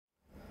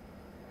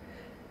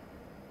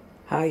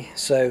Hi,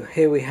 so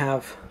here we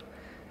have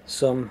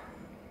some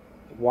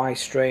Y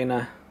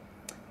strainer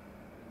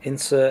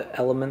insert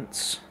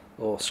elements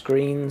or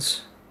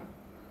screens,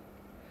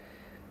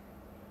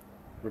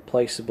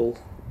 replaceable,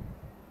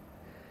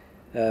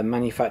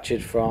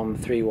 manufactured from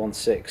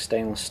 316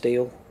 stainless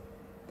steel,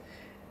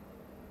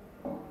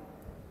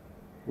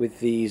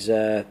 with these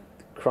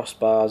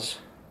crossbars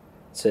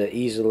to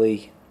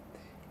easily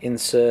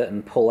insert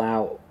and pull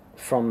out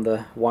from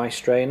the Y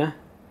strainer.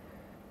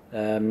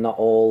 Not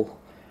all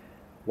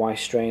Y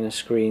strainer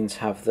screens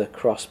have the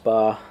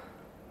crossbar,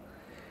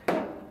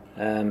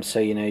 so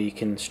you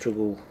can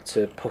struggle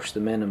to push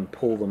them in and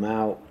pull them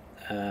out.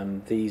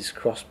 These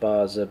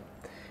crossbars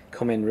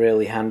come in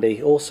really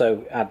handy.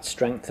 Also add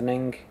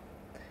strengthening.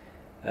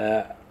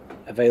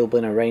 Available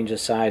in a range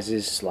of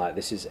sizes, like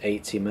this is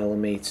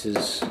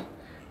 80mm,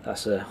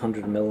 that's a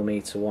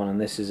 100mm one, and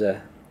this is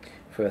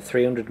for a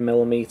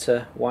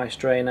 300mm Y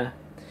strainer.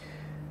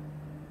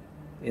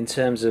 In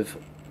terms of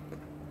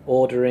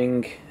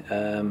ordering,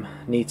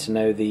 need to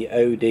know the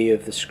OD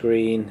of the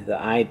screen, the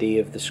ID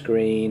of the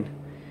screen,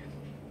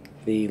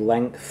 the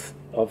length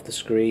of the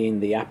screen,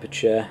 the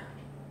aperture.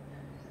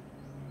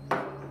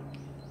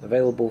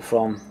 Available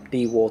from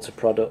Dewater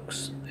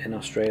Products in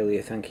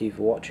Australia. Thank you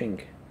for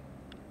watching.